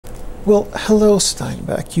Well, hello,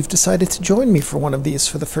 Steinbeck. You've decided to join me for one of these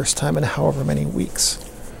for the first time in however many weeks.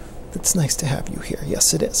 It's nice to have you here.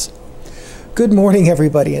 Yes, it is. Good morning,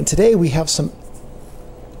 everybody, and today we have some...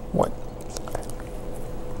 What?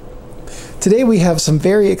 Today we have some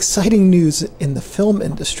very exciting news in the film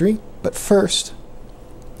industry, but first,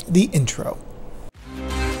 the intro.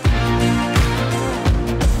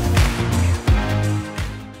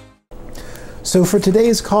 So for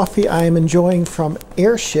today's coffee, I am enjoying from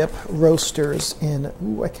Airship Roasters in,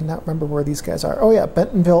 I cannot remember where these guys are. Oh yeah,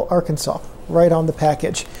 Bentonville, Arkansas, right on the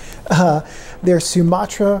package. Their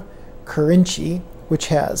Sumatra Kerinci, which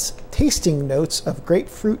has tasting notes of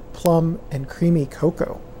grapefruit, plum, and creamy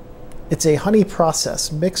cocoa. It's a honey process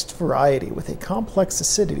mixed variety with a complex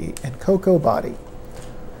acidity and cocoa body.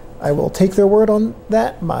 I will take their word on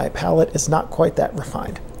that. My palate is not quite that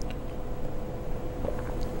refined.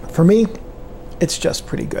 For me, it's just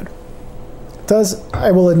pretty good. It does, I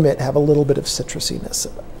will admit, have a little bit of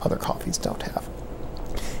citrusiness that other coffees don't have.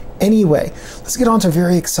 Anyway, let's get on to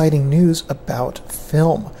very exciting news about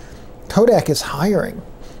film. Kodak is hiring.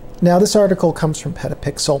 Now, this article comes from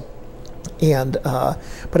Petapixel,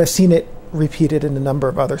 but I've seen it repeated in a number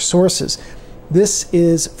of other sources. This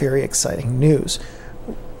is very exciting news.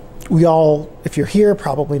 We all, if you're here,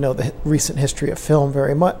 probably know the recent history of film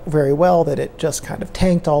very well, that it just kind of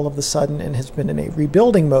tanked all of a sudden and has been in a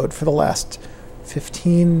rebuilding mode for the last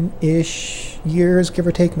 15-ish years, give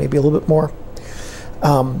or take, maybe a little bit more.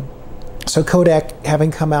 So Kodak, having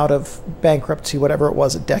come out of bankruptcy, whatever it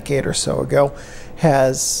was, a decade or so ago,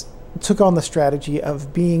 took on the strategy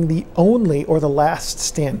of being the only, or the last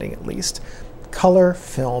standing at least, color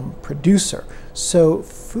film producer. So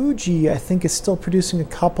Fuji, I think, is still producing a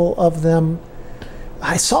couple of them.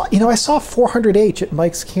 I saw 400H at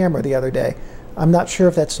Mike's camera the other day. I'm not sure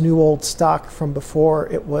if that's new old stock from before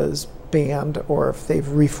it was banned, or if they've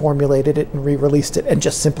reformulated it and re-released it and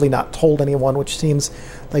just simply not told anyone, which seems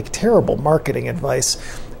like terrible marketing advice.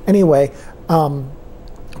 Anyway,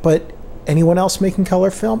 but anyone else making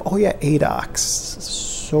color film? Oh yeah, ADOX,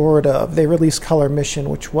 sort of. They released Color Mission,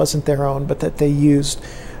 which wasn't their own, but that they used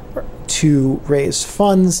to raise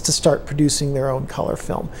funds to start producing their own color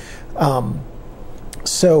film. But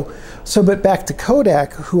back to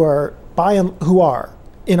Kodak, who are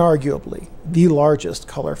inarguably the largest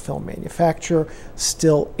color film manufacturer,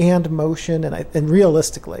 still and motion, and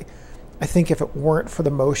realistically, I think if it weren't for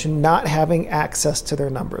the motion, not having access to their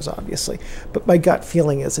numbers, obviously, but my gut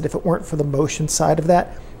feeling is that if it weren't for the motion side of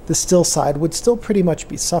that, the still side would still pretty much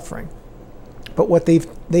be suffering. But what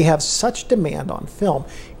they have such demand on film,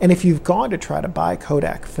 and if you've gone to try to buy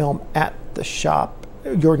Kodak film at the shop,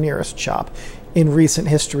 your nearest shop, in recent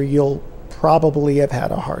history, you'll probably have had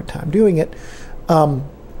a hard time doing it.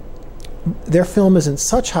 Their film is in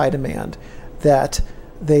such high demand that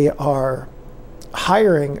they are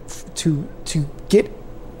hiring to get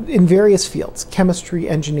in various fields, chemistry,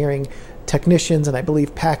 engineering, technicians, and I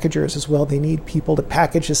believe packagers as well. They need people to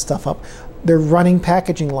package this stuff up. They're running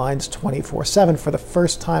packaging lines 24/7 for the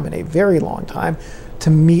first time in a very long time to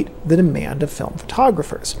meet the demand of film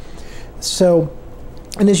photographers. So,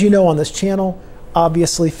 and as you know on this channel,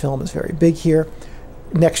 obviously film is very big here.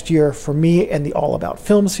 Next year for me and the All About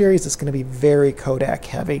Film series, it's going to be very Kodak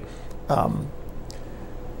heavy.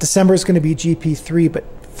 December is going to be GP3, but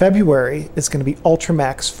February is going to be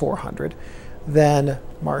Ultramax 400. Then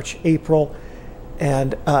March, April,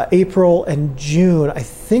 and June, I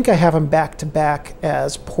think I have them back to back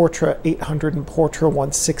as Portra 800 and Portra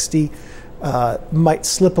 160. Might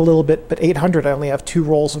slip a little bit, but 800 I only have 2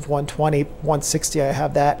 rolls of 120. 160 I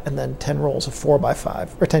have that, and then 10 rolls of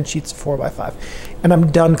 4x5, or 10 sheets of 4x5. And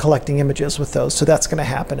I'm done collecting images with those, so that's going to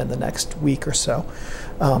happen in the next week or so.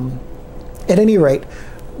 At any rate,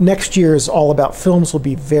 next year's All About Films will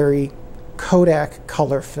be very Kodak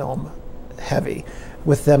color film heavy,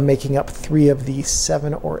 with them making up 3 of the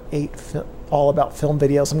 7 or 8 All About Film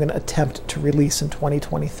videos I'm going to attempt to release in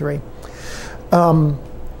 2023.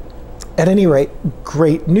 At any rate,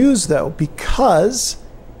 great news though, because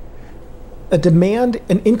an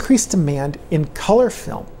increased demand in color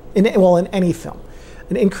film, in any film,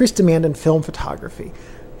 an increased demand in film photography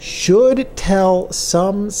should tell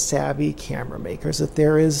some savvy camera makers that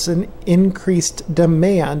there is an increased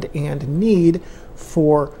demand and need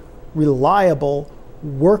for reliable,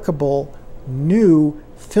 workable, new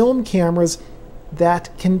film cameras that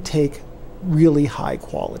can take really high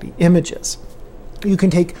quality images. You can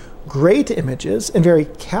take great images and very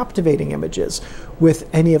captivating images with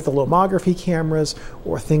any of the lomography cameras,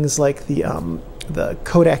 or things like the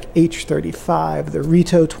Kodak H35, the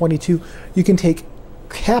Rito 22. You can take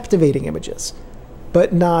captivating images,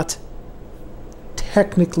 but not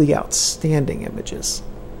technically outstanding images.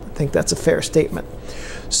 I think that's a fair statement.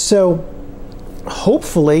 So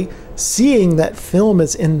hopefully seeing that film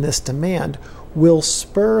is in this demand will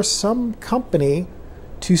spur some company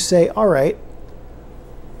to say, all right,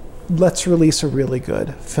 let's release a really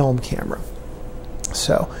good film camera.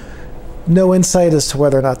 So no insight as to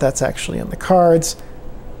whether or not that's actually in the cards.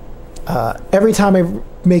 Every time I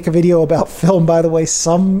make a video about film, by the way,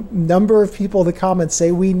 some number of people in the comments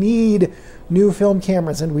say we need new film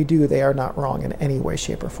cameras, and we do. They are not wrong in any way,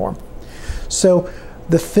 shape, or form. So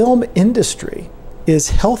the film industry is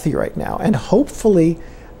healthy right now, and hopefully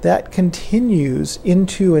that continues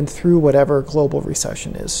into and through whatever global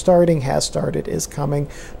recession is starting, has started, is coming,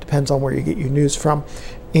 depends on where you get your news from,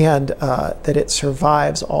 and that it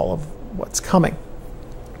survives all of what's coming.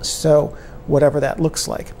 So whatever that looks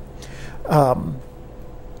like.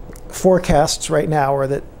 Forecasts right now are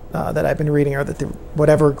that that I've been reading are that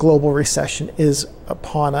whatever global recession is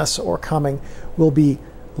upon us or coming will be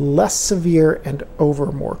less severe and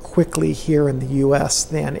over more quickly here in the U.S.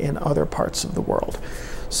 than in other parts of the world.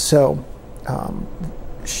 So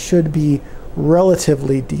should be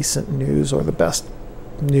relatively decent news, or the best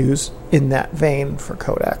news in that vein for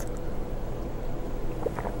Kodak.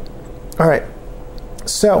 All right.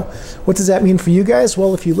 So what does that mean for you guys?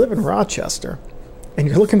 Well, if you live in Rochester and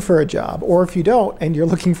you're looking for a job, or if you don't and you're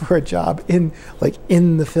looking for a job in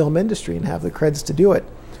the film industry and have the creds to do it,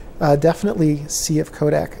 definitely see if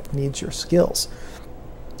Kodak needs your skills.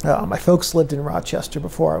 My folks lived in Rochester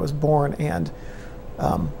before I was born, and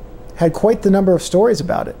had quite the number of stories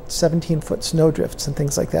about it, 17-foot snowdrifts and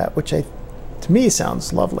things like that, which to me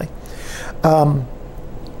sounds lovely.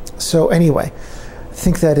 So anyway, I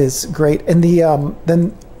think that is great. And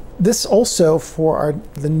then this also, for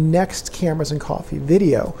the next Cameras and Coffee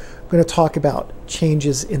video, I'm going to talk about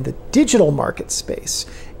changes in the digital market space.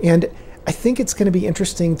 And I think it's going to be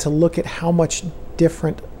interesting to look at how much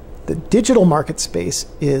different the digital market space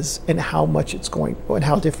is, and how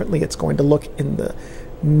differently it's going to look in the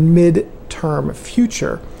mid-term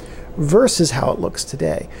future versus how it looks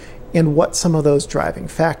today, and what some of those driving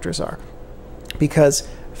factors are. Because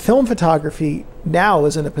film photography now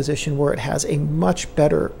is in a position where it has a much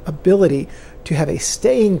better ability to have a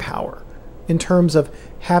staying power in terms of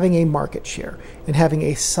having a market share and having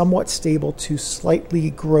a somewhat stable to slightly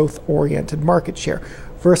growth-oriented market share,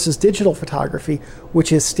 versus digital photography,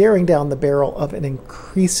 which is staring down the barrel of an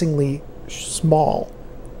increasingly small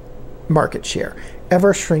market share,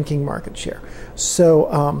 ever shrinking market share. So,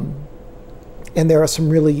 and there are some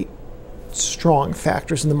really strong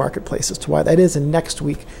factors in the marketplace as to why that is. And next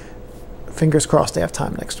week, fingers crossed I have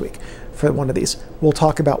time next week for one of these, we'll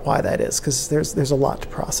talk about why that is, because there's a lot to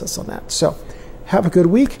process on that. So have a good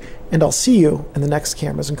week, and I'll see you in the next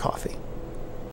Cameras and Coffee.